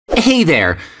Hey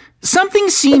there. Something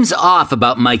seems off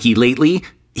about Mikey lately.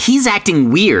 He's acting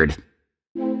weird.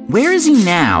 Where is he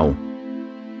now?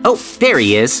 Oh, there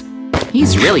he is.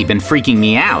 He's really been freaking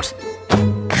me out.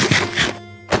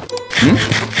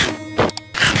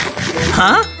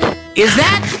 Huh? Is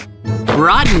that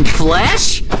rotten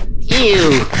flesh?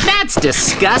 Ew, that's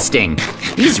disgusting.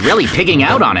 He's really pigging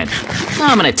out on it.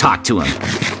 I'm gonna talk to him.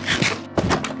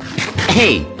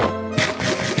 Hey.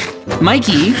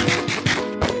 Mikey?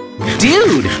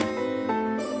 Dude!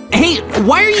 Hey,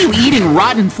 why are you eating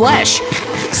rotten flesh?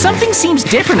 Something seems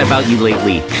different about you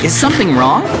lately. Is something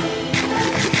wrong?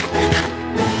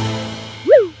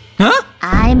 Huh?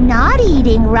 I'm not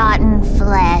eating rotten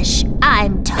flesh.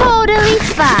 I'm totally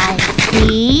fine,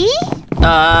 see?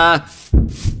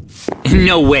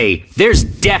 No way. There's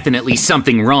definitely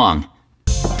something wrong.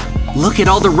 Look at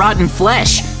all the rotten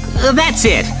flesh. That's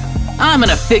it. I'm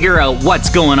gonna figure out what's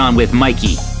going on with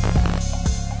Mikey.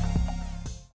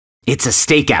 It's a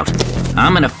stakeout.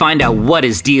 I'm gonna find out what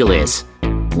his deal is.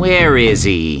 Where is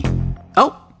he?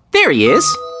 Oh, there he is.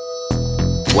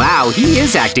 Wow, he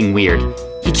is acting weird.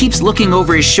 He keeps looking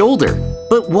over his shoulder.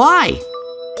 But why?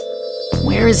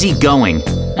 Where is he going?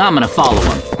 I'm gonna follow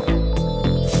him.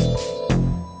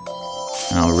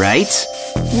 All right.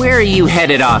 Where are you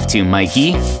headed off to,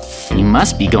 Mikey? You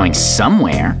must be going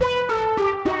somewhere.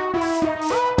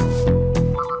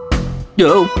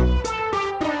 Oh.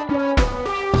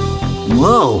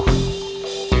 Whoa.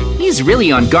 He's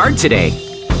really on guard today.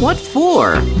 What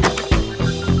for?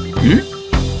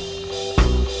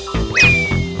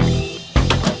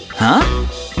 Huh?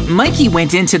 Mikey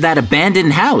went into that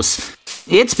abandoned house.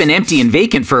 It's been empty and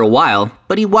vacant for a while,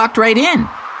 but he walked right in.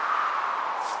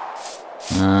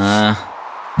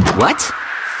 What?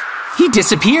 He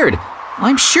disappeared.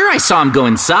 I'm sure I saw him go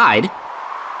inside.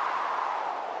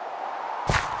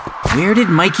 Where did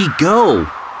Mikey go?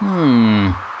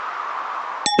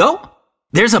 Oh,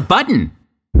 there's a button.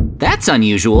 That's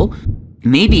unusual.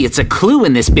 Maybe it's a clue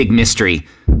in this big mystery.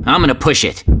 I'm gonna push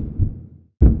it.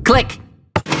 Click.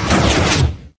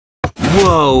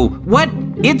 Whoa, what?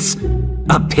 It's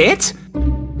a pit?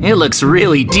 It looks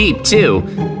really deep, too.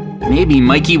 Maybe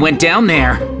Mikey went down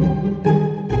there.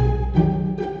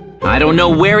 I don't know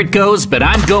where it goes, but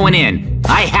I'm going in.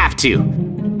 I have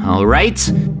to. All right,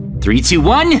 3, 2,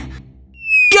 1,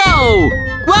 go!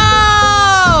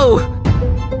 Whoa!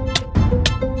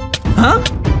 Huh?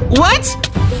 What?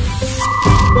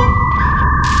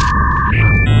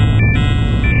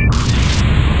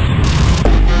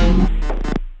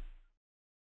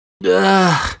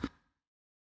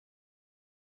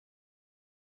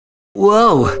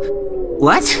 Whoa.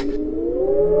 What?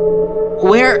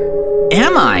 Where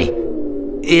am I?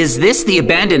 Is this the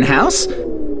abandoned house?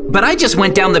 But I just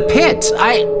went down the pit.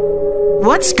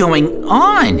 What's going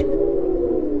on?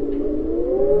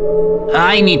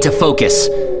 I need to focus.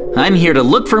 I'm here to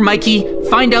look for Mikey,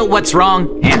 find out what's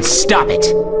wrong, and stop it.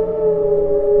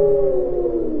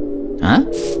 Huh?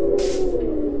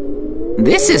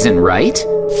 This isn't right.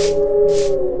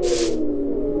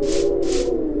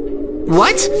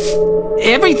 What?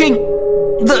 Everything...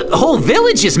 The whole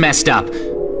village is messed up.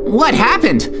 What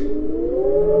happened?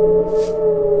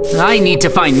 I need to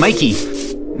find Mikey.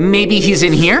 Maybe he's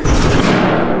in here?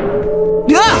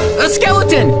 Ah! A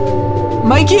skeleton!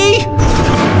 Mikey?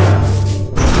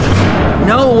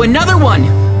 No, another one!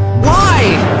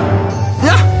 Why?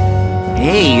 Ah!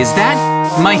 Hey, is that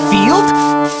my field?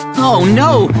 Oh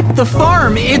no, the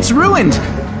farm, it's ruined!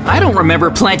 I don't remember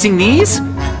planting these.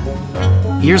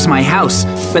 Here's my house,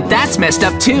 but that's messed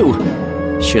up too.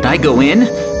 Should I go in?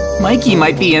 Mikey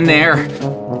might be in there.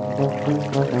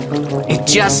 It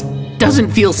just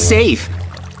doesn't feel safe.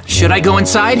 Should I go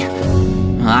inside?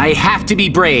 I have to be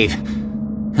brave.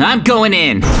 I'm going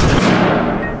in.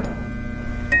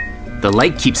 The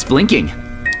light keeps blinking.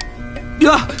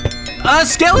 A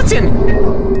skeleton!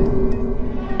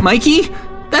 Mikey?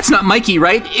 That's not Mikey,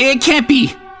 right? It can't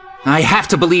be. I have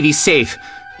to believe he's safe,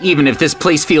 even if this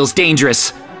place feels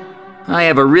dangerous. I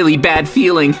have a really bad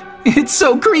feeling. It's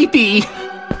so creepy.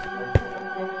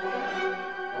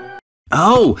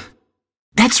 Oh,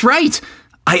 that's right.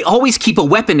 I always keep a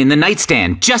weapon in the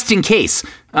nightstand, just in case.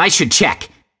 I should check.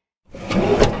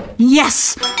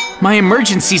 Yes! My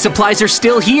emergency supplies are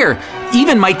still here.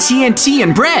 Even my TNT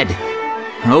and bread.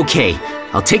 Okay,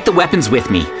 I'll take the weapons with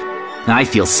me. I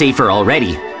feel safer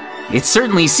already. It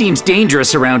certainly seems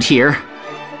dangerous around here.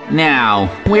 Now,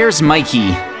 where's Mikey?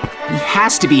 He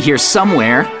has to be here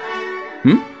somewhere.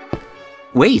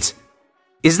 Wait,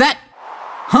 is that...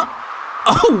 Huh?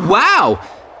 Oh, wow!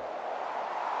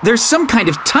 There's some kind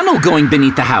of tunnel going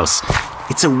beneath the house.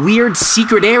 It's a weird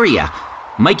secret area.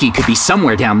 Mikey could be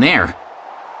somewhere down there.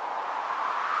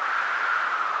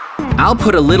 I'll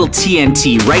put a little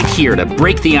TNT right here to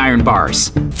break the iron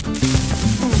bars.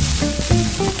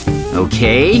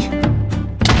 Okay.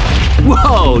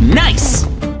 Whoa, nice!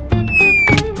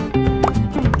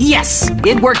 Yes,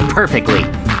 it worked perfectly.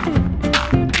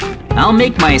 I'll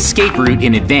make my escape route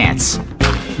in advance.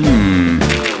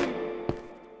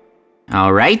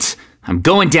 All right, I'm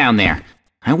going down there.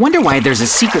 I wonder why there's a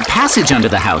secret passage under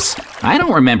the house. I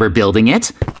don't remember building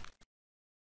it.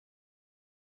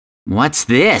 What's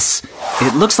this?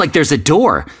 It looks like there's a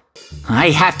door.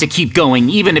 I have to keep going,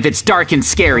 even if it's dark and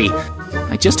scary.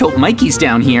 I just hope Mikey's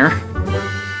down here.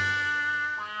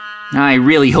 I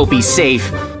really hope he's safe.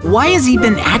 Why has he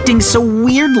been acting so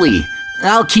weirdly?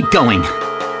 I'll keep going.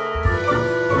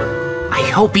 I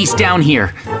hope he's down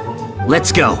here.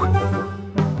 Let's go.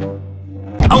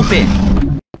 Open!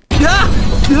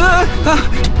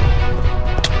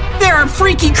 There are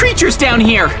freaky creatures down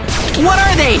here! What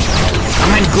are they?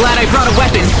 I'm glad I brought a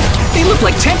weapon. They look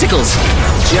like tentacles.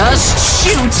 Just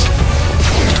shoot!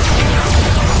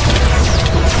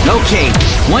 Okay,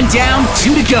 1 down,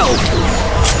 2 to go.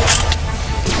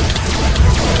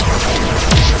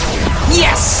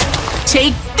 Yes!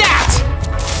 Take that!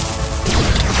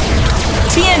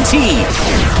 TNT!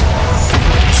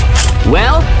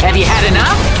 Well, have you had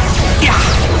enough? Yeah!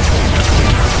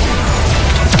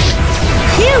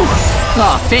 Phew!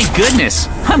 Oh, thank goodness.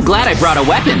 I'm glad I brought a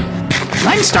weapon.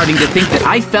 I'm starting to think that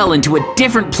I fell into a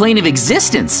different plane of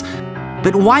existence.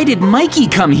 But why did Mikey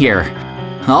come here?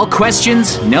 All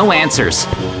questions, no answers.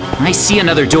 I see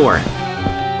another door.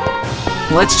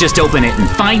 Let's just open it and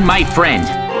find my friend.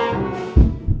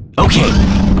 Okay.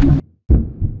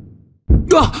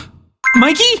 Oh,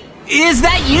 Mikey? Is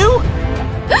that you?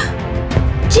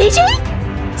 JJ?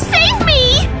 Save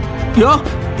me! Oh,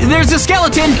 there's a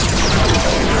skeleton!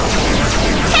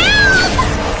 Help!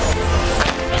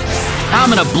 I'm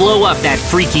gonna blow up that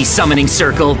freaky summoning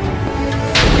circle.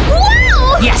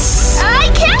 Whoa! Yes! I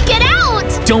can't get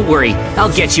out! Don't worry,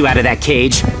 I'll get you out of that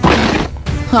cage.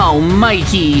 Oh,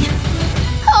 Mikey.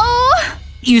 Oh!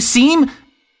 You seem...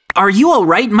 Are you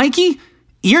alright, Mikey?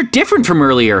 You're different from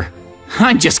earlier.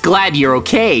 I'm just glad you're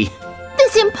okay.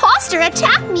 This imposter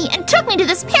attacked me and took me to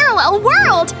this parallel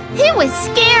world. It was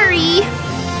scary.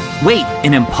 Wait,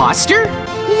 an imposter?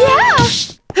 Yeah!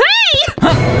 Hey!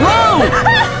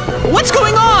 Whoa! What's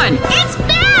going on? It's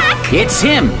back! It's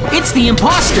him! It's the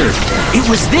imposter! It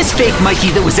was this fake Mikey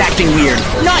that was acting weird,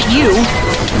 not you!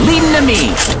 Leave him to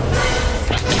me!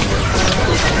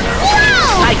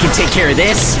 Whoa! I can take care of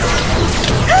this!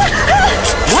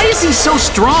 Why is he so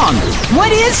strong?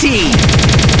 What is he?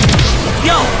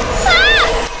 Yo!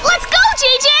 Let's go,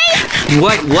 JJ!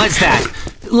 What was that?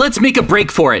 Let's make a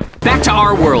break for it. Back to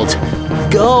our world.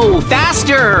 Go,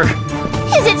 faster!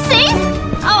 Is it safe?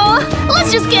 Oh,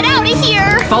 let's just get out of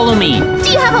here. Follow me. Do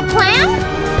you have a plan?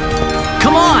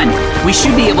 Come on! We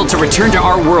should be able to return to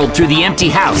our world through the empty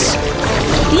house.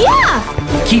 Yeah!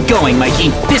 Keep going, Mikey.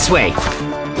 This way.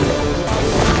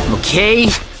 Okay.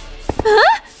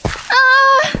 Huh?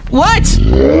 What?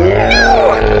 No!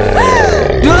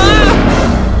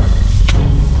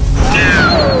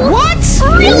 What?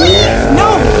 Really?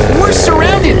 No! We're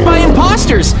surrounded by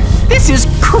imposters! This is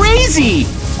crazy!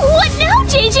 What now,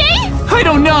 JJ? I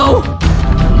don't know!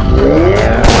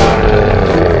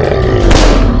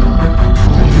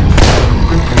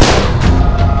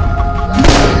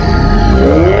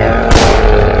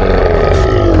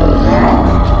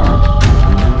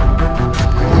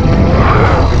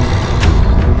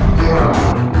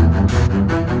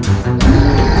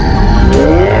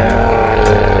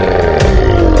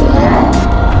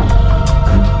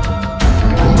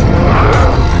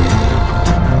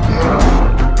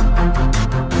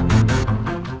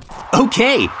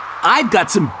 Okay, I've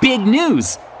got some big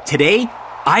news. Today,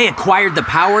 I acquired the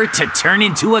power to turn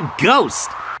into a ghost.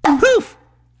 Poof!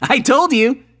 I told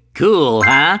you. Cool,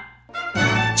 huh?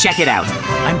 Check it out.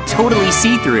 I'm totally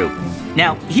see-through.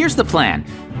 Now, here's the plan.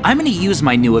 I'm gonna use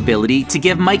my new ability to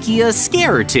give Mikey a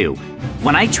scare or two.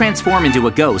 When I transform into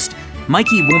a ghost,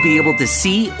 Mikey won't be able to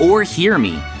see or hear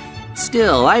me.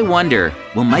 Still, I wonder,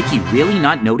 will Mikey really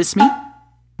not notice me?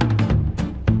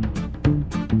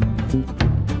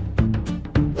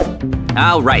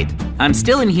 All right, I'm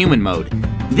still in human mode.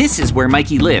 This is where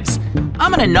Mikey lives.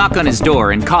 I'm gonna knock on his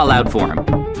door and call out for him.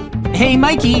 Hey,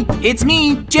 Mikey, it's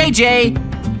me, JJ.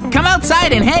 Come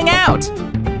outside and hang out.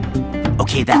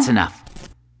 Okay, that's enough.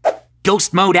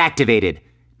 Ghost mode activated.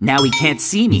 Now he can't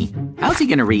see me. How's he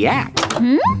gonna react?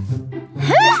 Huh?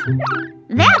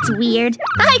 That's weird.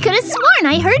 I could have sworn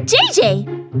I heard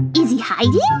JJ. Is he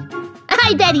hiding?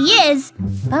 I bet he is.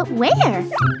 But where?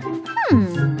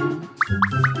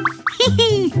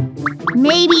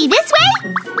 Maybe this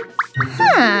way?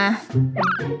 Huh.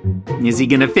 Is he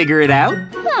gonna figure it out?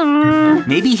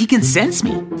 Maybe he can sense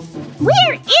me.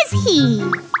 Where is he?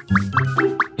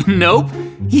 Nope.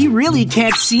 He really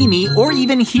can't see me or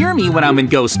even hear me when I'm in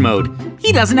ghost mode.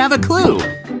 He doesn't have a clue.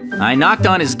 I knocked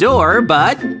on his door,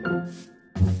 but…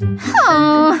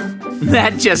 Oh.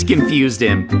 That just confused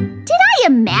him. Did I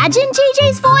imagine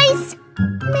JJ's voice?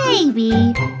 Maybe.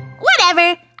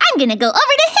 Whatever. I'm gonna go over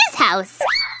to his house.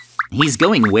 He's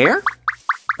going where?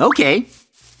 Okay.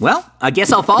 Well, I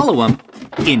guess I'll follow him.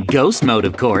 In ghost mode,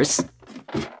 of course.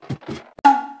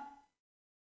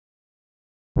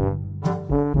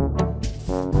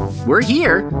 We're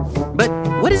here, but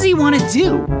what does he want to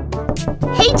do?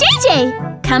 Hey,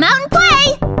 JJ! Come out and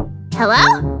play! Hello?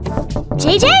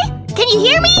 JJ? Can you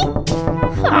hear me?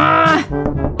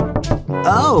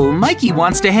 Oh, Mikey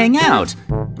wants to hang out.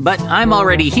 But I'm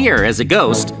already here as a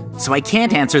ghost, so I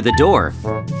can't answer the door.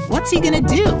 What's he gonna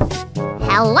do?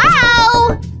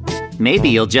 Hello? Maybe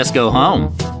he'll just go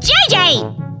home. JJ!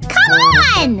 Come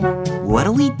on!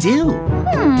 What'll he do?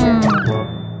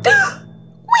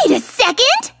 Wait a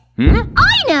second!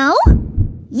 I know!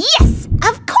 Yes,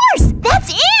 of course!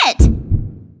 That's it!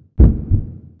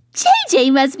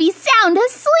 JJ must be sound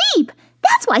asleep.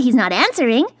 That's why he's not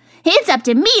answering. It's up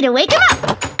to me to wake him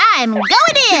up. I'm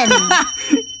going in!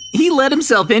 He let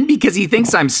himself in because he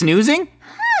thinks I'm snoozing?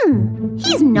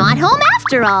 He's not home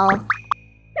after all.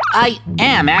 I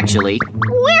am, actually.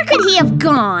 Where could he have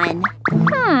gone?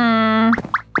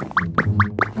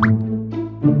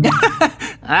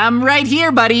 I'm right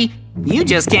here, buddy. You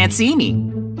just can't see me.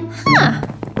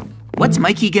 What's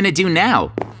Mikey gonna do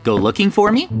now? Go looking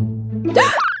for me?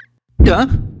 Huh?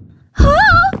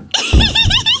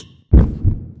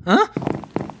 Huh?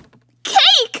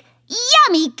 Cake!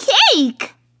 Yummy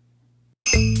cake!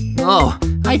 Oh,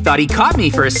 I thought he caught me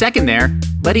for a second there,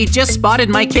 but he just spotted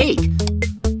my cake.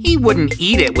 He wouldn't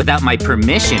eat it without my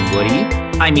permission, would he?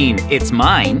 I mean, it's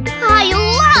mine. I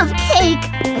love cake,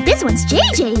 but this one's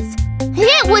JJ's.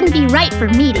 It wouldn't be right for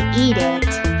me to eat it.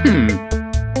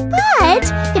 But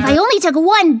if I only took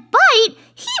one bite,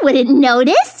 he wouldn't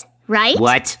notice, right?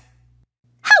 What?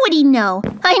 How would he know?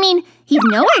 I mean, he's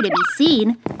nowhere to be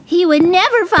seen. He would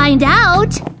never find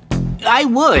out. I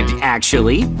would,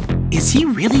 actually. Is he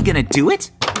really gonna do it?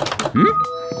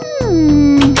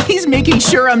 He's making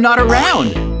sure I'm not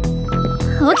around.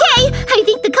 Okay, I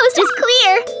think the coast is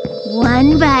clear.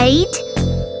 One bite.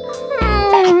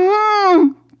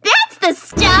 That's the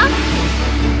stuff.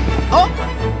 Oh!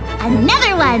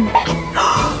 Another one.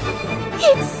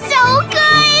 It's so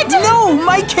good! No,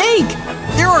 my cake!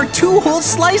 There are 2 whole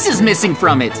slices missing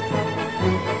from it.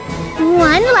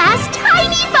 One last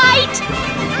tiny bite.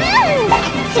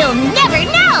 He'll never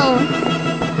know.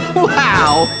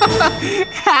 Wow!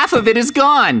 Half of it is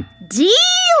gone.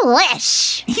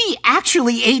 Delish! He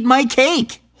actually ate my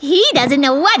cake. He doesn't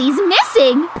know what he's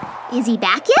missing. Is he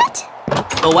back yet?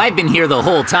 Oh, I've been here the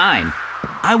whole time.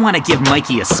 I want to give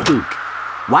Mikey a spook.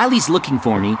 While he's looking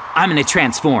for me, I'm gonna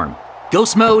transform.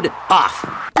 Ghost mode off.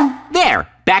 There,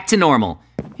 back to normal.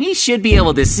 He should be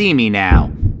able to see me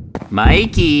now.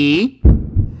 Mikey.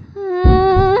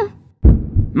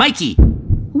 Mikey.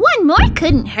 One more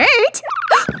couldn't hurt.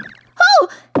 Oh,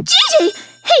 JJ!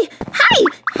 Hey, hi!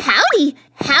 Howdy!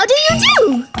 How do you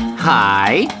do?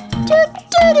 Hi.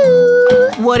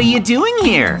 Do-do-do. What are you doing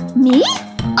here? Me?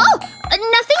 Oh,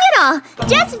 nothing at all.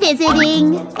 Just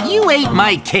visiting. You ate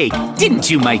my cake, didn't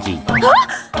you, Mikey? Huh?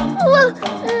 Well,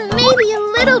 maybe a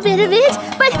little bit of it,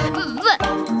 but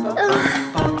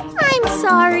I'm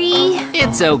sorry.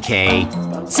 It's okay.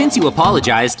 Since you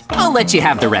apologized, I'll let you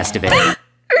have the rest of it.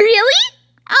 Really?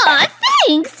 Aw,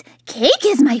 thanks. Cake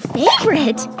is my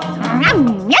favorite.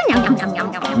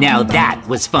 Now that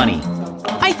was funny.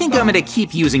 I think I'm gonna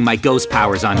keep using my ghost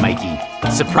powers on Mikey.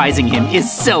 Surprising him is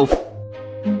so…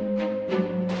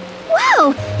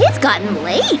 Whoa, it's gotten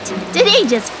late. Today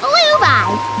just flew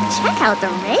by. Check out the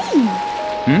rain.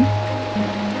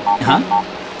 Huh?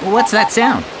 What's that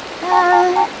sound?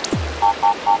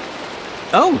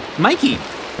 Oh, Mikey,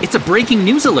 it's a breaking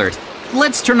news alert.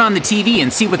 Let's turn on the TV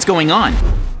and see what's going on.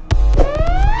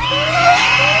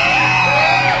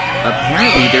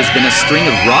 Apparently there's been a string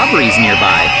of robberies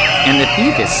nearby, and the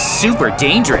thief is super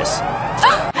dangerous.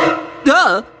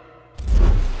 Duh!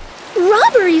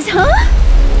 Robberies, huh? I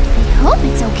hope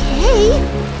it's okay.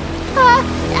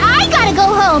 I gotta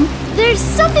go home. There's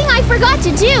something I forgot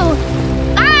to do.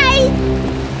 Bye!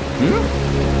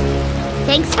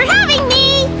 Thanks for having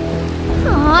me!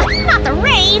 Aw, not the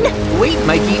rain! Wait,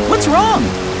 Mikey, what's wrong?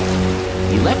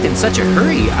 He left in such a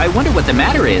hurry, I wonder what the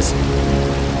matter is.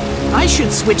 I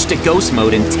should switch to ghost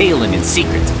mode and tail him in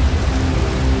secret.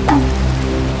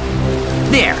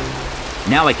 There!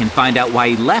 Now I can find out why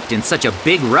he left in such a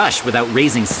big rush without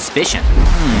raising suspicion.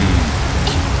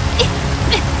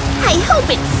 I hope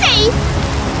it's safe.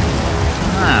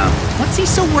 Wow, what's he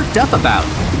so worked up about?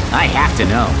 I have to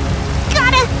know.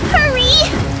 Gotta hurry!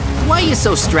 Why are you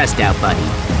so stressed out, buddy?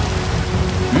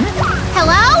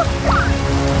 Hello?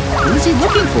 Who's he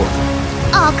looking for?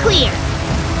 All clear.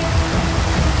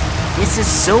 This is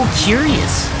so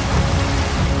curious.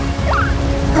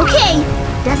 Okay,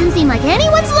 doesn't seem like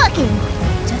anyone's looking.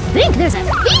 To think there's a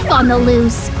thief on the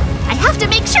loose. I have to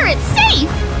make sure it's safe.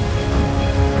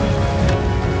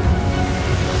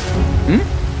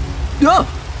 Oh!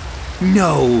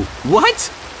 No!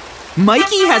 What?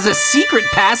 Mikey has a secret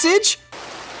passage?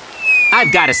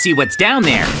 I've got to see what's down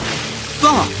there.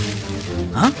 Oh!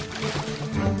 Huh?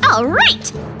 All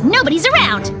right, nobody's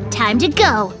around. Time to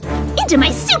go. Into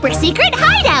my super secret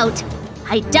hideout.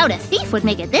 I doubt a thief would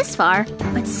make it this far,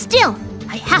 but still,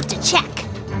 I have to check.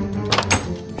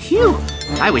 Phew!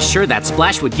 I was sure that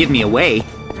splash would give me away.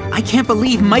 I can't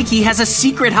believe Mikey has a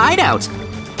secret hideout.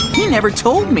 He never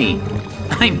told me.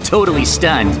 I'm totally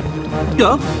stunned.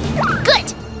 Oh!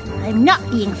 Good. I'm not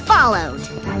being followed.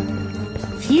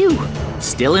 Phew!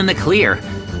 Still in the clear.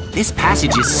 This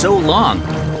passage is so long,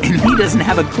 and he doesn't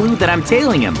have a clue that I'm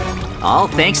tailing him. All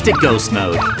thanks to ghost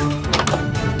mode.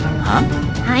 Huh?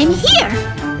 I'm here,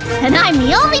 and I'm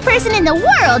the only person in the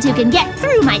world who can get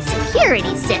through my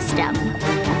security system.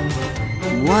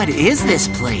 What is this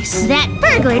place? That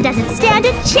burglar doesn't stand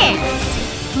a chance.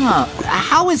 Huh,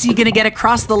 how is he gonna get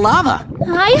across the lava?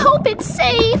 I hope it's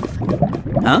safe.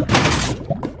 Huh?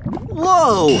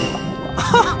 Whoa!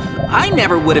 I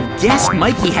never would have guessed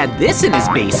Mikey had this in his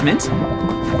basement.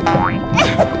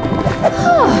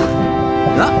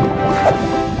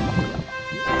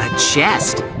 A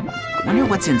chest. Wonder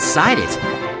what's inside it.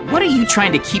 What are you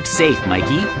trying to keep safe,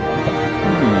 Mikey?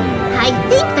 I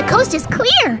think the coast is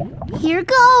clear. Here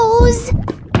goes.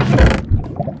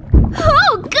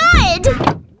 Oh, good!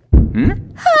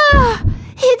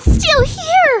 It's still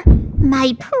here!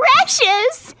 My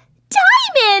precious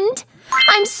diamond!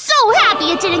 I'm so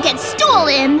happy it didn't get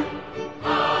stolen!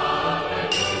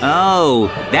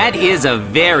 Oh, that is a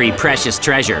very precious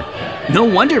treasure. No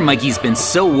wonder Mikey's been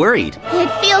so worried. It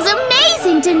feels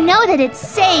amazing to know that it's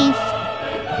safe.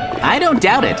 I don't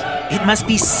doubt it. It must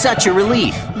be such a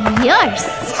relief. You're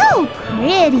so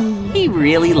pretty. He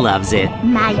really loves it.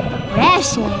 My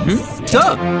precious.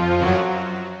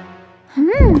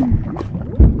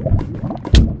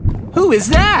 Who is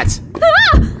that?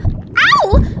 Ah!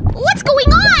 Ow! What's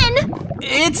going on?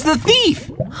 It's the thief!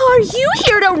 Are you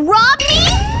here to rob me?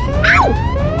 Ow!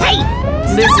 Hey!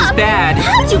 Stop! This is bad.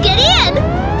 How'd you get in?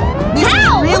 This is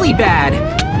really bad.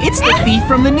 It's the thief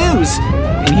from the news.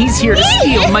 And he's here to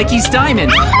steal Mikey's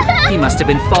diamond. He must have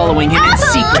been following him in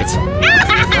secret.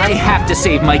 I have to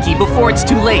save Mikey before it's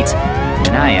too late.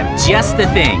 And I am just the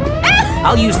thing.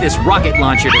 I'll use this rocket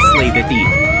launcher to slay the thief.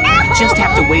 Just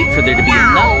have to wait for there to be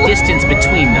enough distance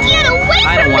between them. Get away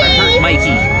I don't want to hurt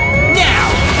Mikey. Now!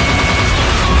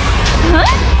 Huh?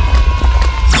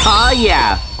 Ah,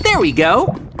 yeah. There we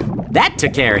go. That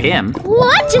took care of him.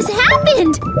 What just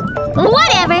happened?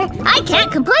 Whatever. I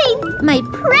can't complain. My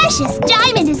precious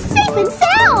diamond is safe and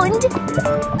sound.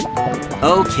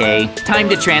 Okay, time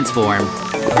to transform.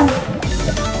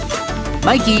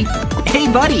 Mikey, hey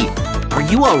buddy, are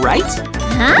you all right?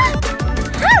 Huh?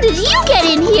 How did you get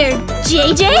in here,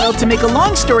 JJ? Well, to make a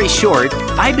long story short,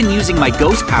 I've been using my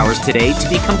ghost powers today to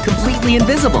become completely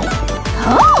invisible.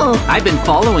 Oh! I've been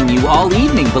following you all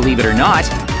evening, believe it or not,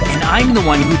 and I'm the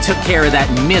one who took care of that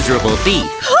miserable thief.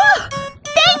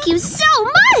 Thank you so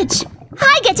much!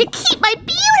 I get to keep my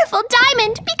beautiful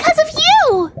diamond because of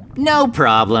you! No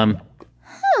problem.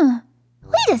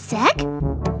 Wait a sec.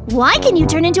 Why can you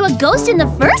turn into a ghost in the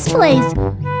first place?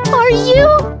 Are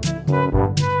you